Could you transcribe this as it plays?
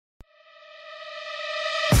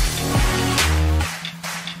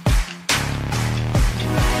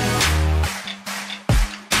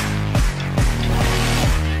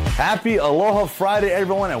Happy Aloha Friday,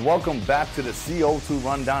 everyone, and welcome back to the CO2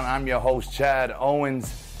 Rundown. I'm your host, Chad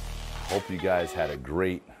Owens. Hope you guys had a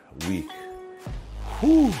great week.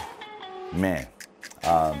 Whew. Man,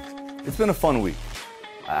 it's been a fun week.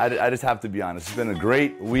 I just have to be honest. It's been a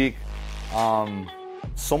great week.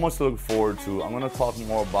 So much to look forward to. I'm going to talk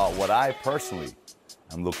more about what I personally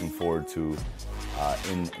am looking forward to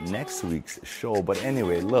in next week's show. But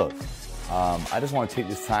anyway, look, I just want to take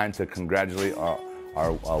this time to congratulate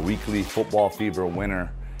our weekly Football Fever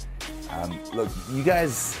winner. Look, you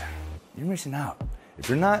guys, you're missing out. If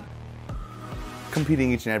you're not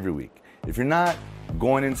competing each and every week, if you're not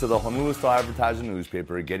going into the Honolulu Star Advertiser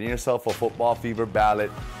newspaper, getting yourself a Football Fever ballot,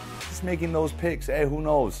 just making those picks, hey, who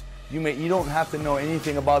knows? You don't have to know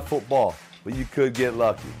anything about football, but you could get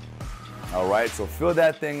lucky. All right, so fill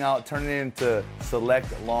that thing out, turn it into select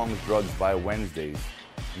Long's Drugs by Wednesdays,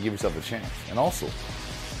 and give yourself a chance. And also,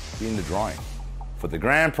 be in the drawing for the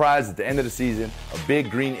grand prize at the end of the season, a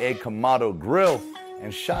big green egg Kamado grill.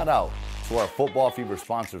 And shout out to our Football Fever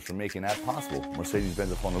sponsors for making that possible.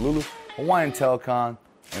 Mercedes-Benz of Honolulu, Hawaiian Telecom,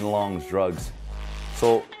 and Long's Drugs.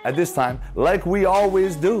 So at this time, like we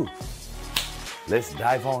always do, let's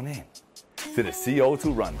dive on in to the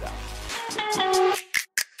CO2 Rundown.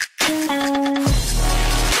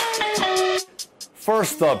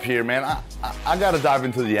 First up here, man, I got to dive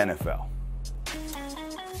into the NFL.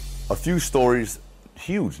 A few stories,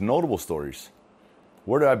 huge, notable stories.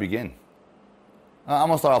 Where do I begin? I'm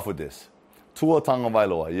going to start off with this. Tua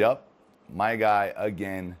Tagovailoa, yep, my guy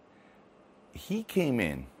again. He came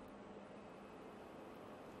in,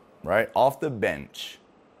 right, off the bench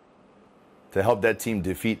to help that team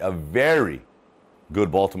defeat a very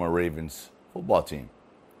good Baltimore Ravens football team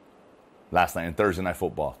last night in Thursday Night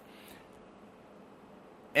Football.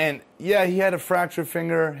 And yeah, he had a fractured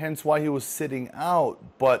finger, hence why he was sitting out.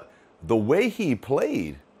 But the way he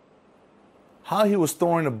played, how he was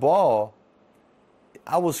throwing the ball,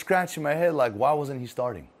 I was scratching my head like, why wasn't he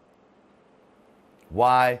starting?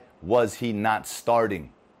 Why was he not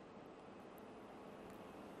starting?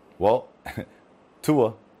 Well,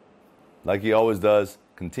 Tua, like he always does,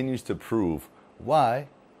 continues to prove why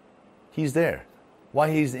he's there, why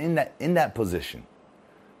he's in that position,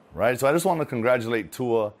 right? So I just want to congratulate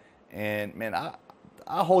Tua, and man,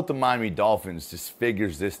 I hope the Miami Dolphins just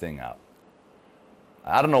figures this thing out.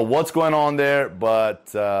 I don't know what's going on there,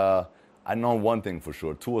 but I know one thing for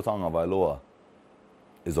sure: Tua Tagovailoa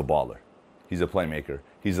is a baller. He's a playmaker.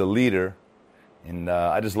 He's a leader, and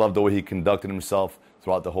I just love the way he conducted himself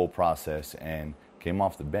throughout the whole process and came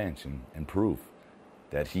off the bench and proved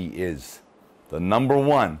that he is the number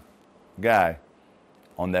one guy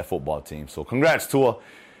on that football team. So congrats, Tua,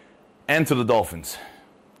 and to the Dolphins.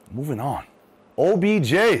 Moving on.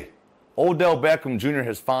 OBJ, Odell Beckham Jr.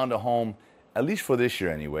 has found a home, at least for this year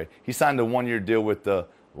anyway. He signed a one-year deal with the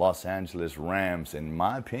Los Angeles Rams. In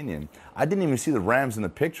my opinion, I didn't even see the Rams in the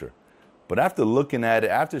picture. But after looking at it,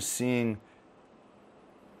 after seeing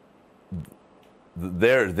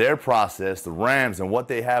their process, the Rams, and what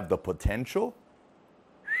they have, the potential,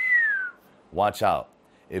 watch out.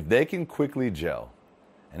 If they can quickly gel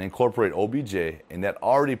and incorporate OBJ in that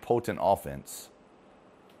already potent offense,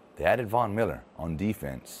 they added Von Miller on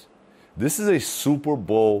defense. This is a Super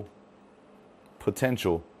Bowl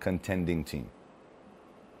potential contending team.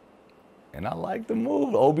 And I like the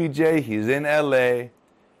move. OBJ, he's in LA,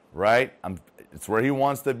 right? It's where he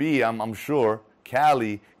wants to be, I'm sure.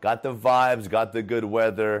 Cali, got the vibes, got the good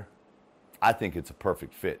weather. I think it's a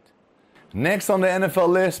perfect fit. Next on the NFL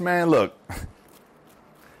list, man, look.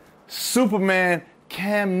 Superman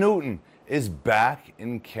Cam Newton is back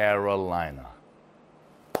in Carolina.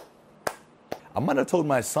 I might have told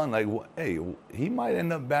my son, like, hey, he might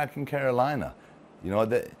end up back in Carolina. You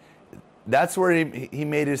know, that's where he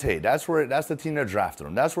made his hay. That's the team that drafted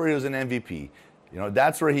him. That's where he was an MVP. You know,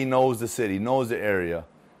 that's where he knows the city, knows the area.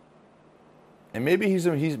 And maybe he's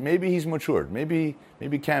matured. Maybe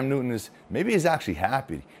Cam Newton he's actually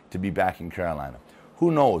happy to be back in Carolina.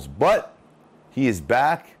 Who knows? But he is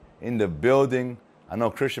back in the building. I know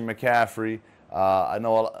Christian McCaffrey. I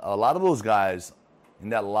know a lot of those guys in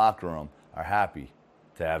that locker room are happy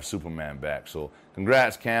to have Superman back. So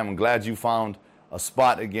congrats, Cam. I'm glad you found a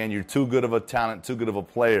spot again. You're too good of a talent, too good of a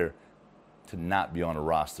player to not be on a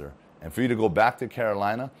roster. And for you to go back to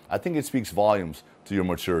Carolina, I think it speaks volumes to your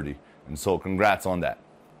maturity. And so congrats on that.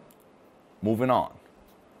 Moving on.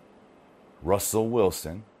 Russell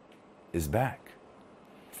Wilson is back.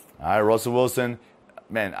 All right, Russell Wilson,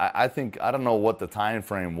 man, I think, I don't know what the time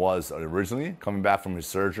frame was originally, coming back from his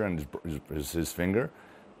surgery and his finger,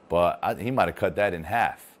 but he might have cut that in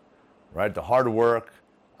half, right? The hard work,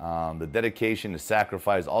 the dedication, the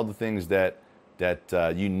sacrifice, all the things that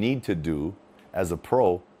you need to do as a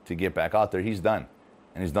pro to get back out there, he's done.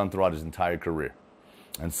 And he's done throughout his entire career.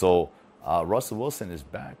 And so Russell Wilson is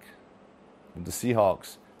back with the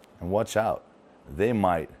Seahawks. And watch out. They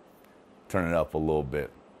might turn it up a little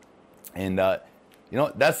bit. And,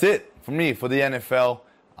 that's it for me, for the NFL.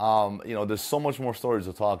 There's so much more stories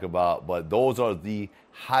to talk about, but those are the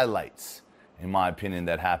highlights, in my opinion,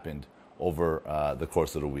 that happened over the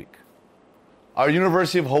course of the week. Our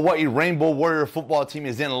University of Hawaii Rainbow Warrior football team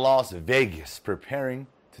is in Las Vegas preparing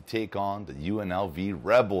to take on the UNLV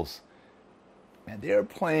Rebels. And they're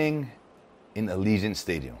playing in Allegiant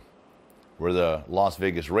Stadium, where the Las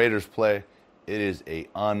Vegas Raiders play. It is an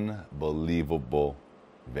unbelievable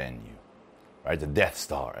venue, right? The Death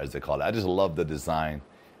Star, as they call it. I just love the design.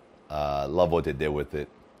 Love what they did with it.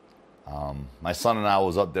 My son and I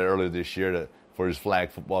was up there earlier this year for his flag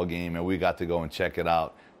football game, and we got to go and check it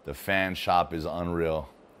out. The fan shop is unreal.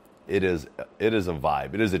 It is a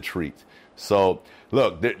vibe. It is a treat. So,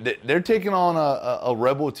 look, they're taking on a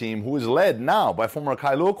Rebel team who is led now by former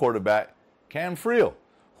Kailua quarterback Cam Friel,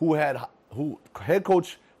 who head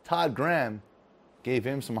coach Todd Graham gave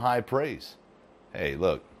him some high praise. Hey,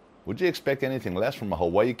 look, would you expect anything less from a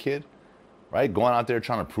Hawaii kid, right? Going out there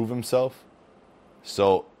trying to prove himself.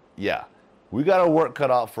 So, yeah, we got our work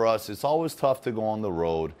cut out for us. It's always tough to go on the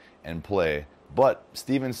road and play. But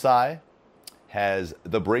Stephen Tsai has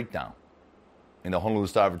the breakdown in the Honolulu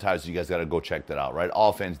Star Advertiser. You guys got to go check that out, right?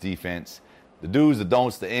 Offense, defense, the do's, the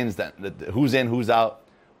don'ts, the ins, who's in, who's out,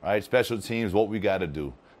 right? Special teams, what we got to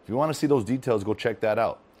do. If you want to see those details, go check that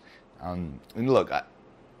out. And look,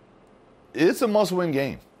 it's a must-win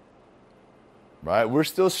game, right? We're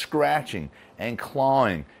still scratching and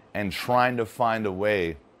clawing and trying to find a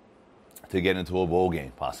way to get into a bowl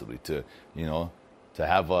game, possibly, to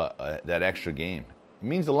have that extra game. It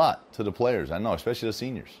means a lot to the players, I know, especially the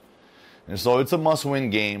seniors. And so it's a must-win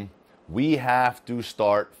game. We have to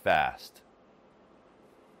start fast.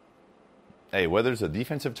 Hey, whether it's a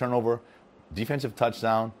defensive turnover, defensive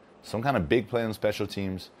touchdown, some kind of big play on special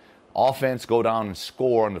teams, offense go down and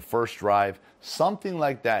score on the first drive, something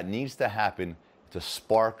like that needs to happen to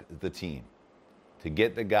spark the team, to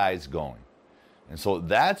get the guys going. And so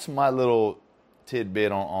that's my little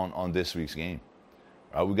tidbit on this week's game.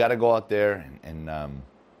 We got to go out there and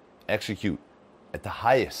execute at the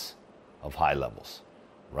highest of high levels,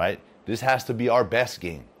 right? This has to be our best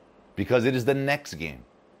game because it is the next game.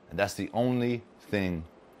 And that's the only thing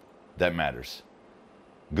that matters.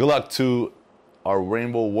 Good luck to our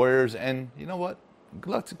Rainbow Warriors. And you know what?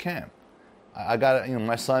 Good luck to Cam. I got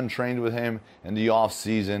my son trained with him in the off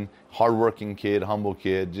season. Hardworking kid, humble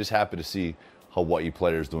kid. Just happy to see Hawaii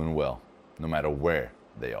players doing well, no matter where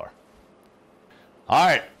they are. All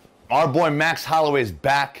right, our boy Max Holloway is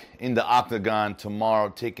back in the octagon tomorrow,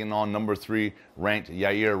 taking on number 3 ranked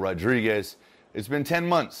Yair Rodriguez. It's been 10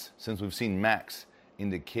 months since we've seen Max in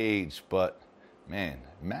the cage, but man,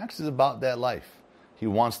 Max is about that life. He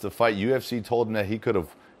wants to fight. UFC told him that he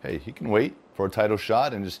can wait for a title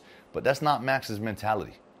shot but that's not Max's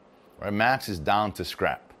mentality, right? Max is down to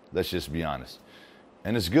scrap. Let's just be honest,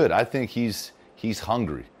 and it's good. I think he's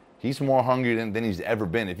hungry. He's more hungry than he's ever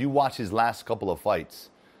been. If you watch his last couple of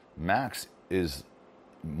fights, Max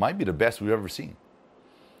might be the best we've ever seen.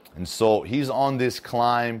 And so he's on this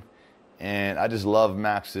climb, and I just love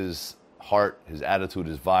Max's heart, his attitude,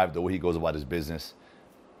 his vibe, the way he goes about his business,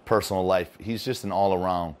 personal life. He's just an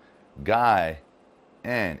all-around guy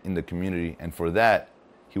and in the community. And for that,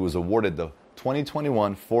 he was awarded the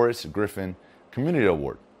 2021 Forrest Griffin Community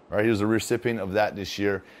Award. Right, he was a recipient of that this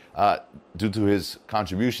year due to his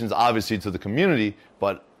contributions, obviously, to the community.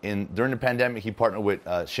 But during the pandemic, he partnered with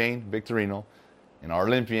Shane Victorino and our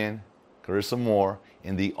Olympian, Carissa Moore,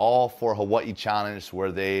 in the All for Hawaii Challenge,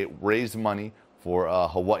 where they raised money for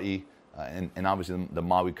Hawaii and obviously the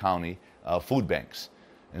Maui County food banks.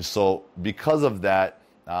 And so because of that,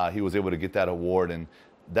 he was able to get that award. And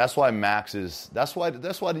that's why that's why the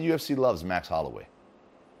UFC loves Max Holloway.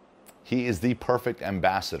 He is the perfect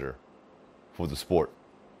ambassador for the sport,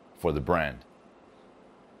 for the brand.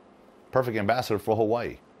 Perfect ambassador for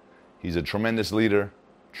Hawaii. He's a tremendous leader,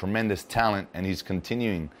 tremendous talent, and he's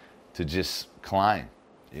continuing to just climb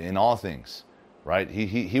in all things, right?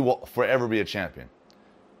 He will forever be a champion.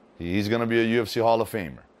 He's going to be a UFC Hall of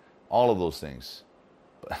Famer, all of those things.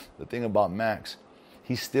 But the thing about Max,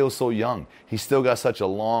 he's still so young. He's still got such a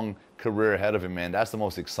long career ahead of him, man. That's the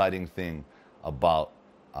most exciting thing about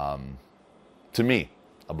to me,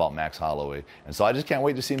 about Max Holloway. And so I just can't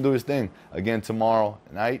wait to see him do his thing again tomorrow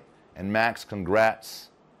night. And Max,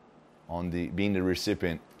 congrats on being the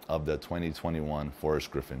recipient of the 2021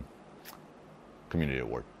 Forrest Griffin Community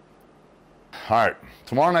Award. All right,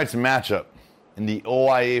 tomorrow night's matchup in the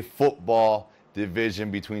OIA football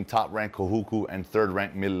division between top-ranked Kahuku and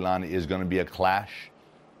third-ranked Mililani is going to be a clash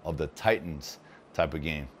of the Titans type of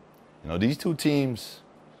game. You know, these two teams,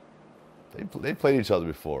 they played each other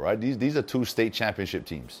before, right? These are two state championship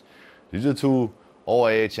teams. These are two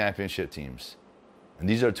OIA championship teams. And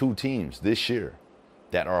these are two teams this year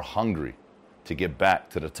that are hungry to get back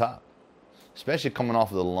to the top, especially coming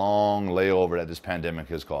off of the long layover that this pandemic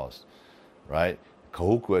has caused, right?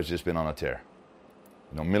 Kahuku has just been on a tear.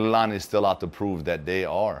 You know, Mililani is still out to prove that they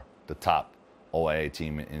are the top OIA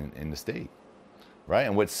team in the state, right?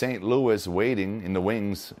 And with St. Louis waiting in the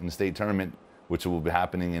wings in the state tournament, which will be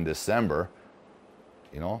happening in December,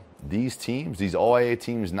 you know, these teams, these OIA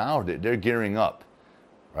teams now, they're gearing up,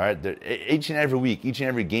 right? Each and every week, each and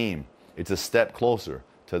every game, it's a step closer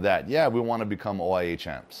to that. Yeah, we want to become OIA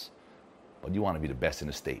champs, but you want to be the best in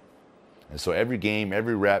the state. And so every game,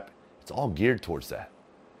 every rep, it's all geared towards that.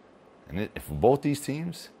 And for both these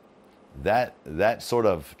teams, that sort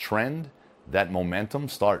of trend, that momentum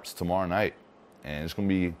starts tomorrow night. And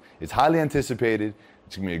it's highly anticipated.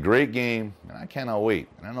 It's going to be a great game, and I cannot wait.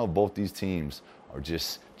 And I know both these teams are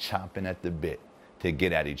just chomping at the bit to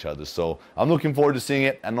get at each other. So I'm looking forward to seeing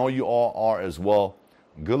it. I know you all are as well.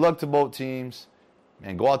 Good luck to both teams.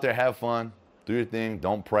 Man, go out there, have fun, do your thing,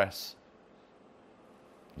 don't press.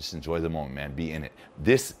 Just enjoy the moment, man. Be in it.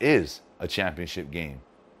 This is a championship game.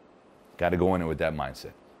 Got to go in it with that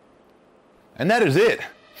mindset. And that is it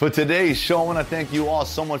for today's show. I want to thank you all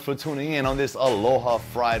so much for tuning in on this Aloha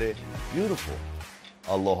Friday. Beautiful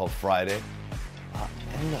Aloha Friday.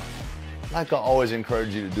 And look, like I always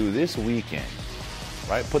encourage you to do this weekend,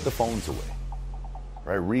 right? Put the phones away,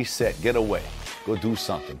 right? Reset, get away, go do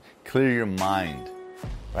something. Clear your mind,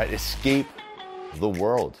 right? Escape the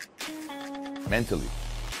world mentally,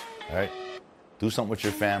 right? Do something with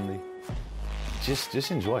your family. Just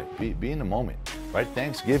enjoy it. Be in the moment, right?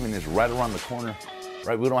 Thanksgiving is right around the corner,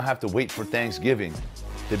 right? We don't have to wait for Thanksgiving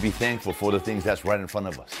to be thankful for the things that's right in front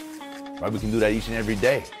of us, right? We can do that each and every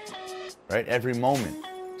day, right? Every moment.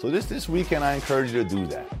 So this weekend, I encourage you to do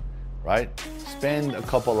that, right? Spend a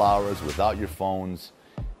couple hours without your phones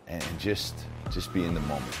and just be in the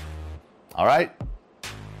moment. All right?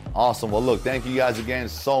 Awesome. Well, look, thank you guys again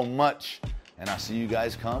so much, and I'll see you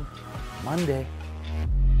guys come Monday.